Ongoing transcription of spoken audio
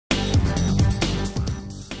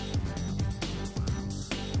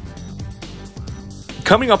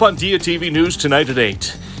Coming up on Diya TV News tonight at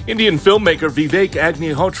 8. Indian filmmaker Vivek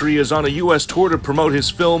Agnihotri is on a U.S. tour to promote his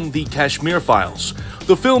film, The Kashmir Files.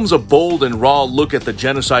 The film's a bold and raw look at the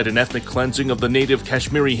genocide and ethnic cleansing of the native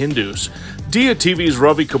Kashmiri Hindus. Diya TV's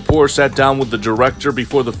Ravi Kapur sat down with the director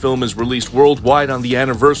before the film is released worldwide on the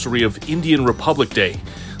anniversary of Indian Republic Day.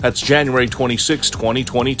 That's January 26,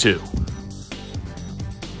 2022.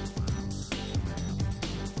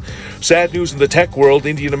 Sad news in the tech world.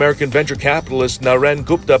 Indian-American venture capitalist Naren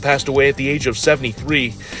Gupta passed away at the age of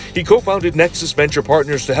 73. He co-founded Nexus Venture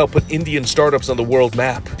Partners to help put Indian startups on the world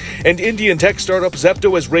map. And Indian tech startup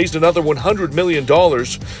Zepto has raised another $100 million,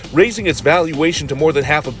 raising its valuation to more than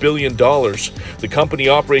 $500 million. The company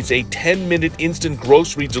operates a 10-minute instant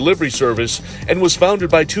grocery delivery service and was founded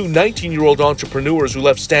by two 19-year-old entrepreneurs who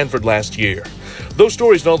left Stanford last year. Those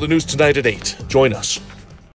stories and all the news tonight at 8. Join us.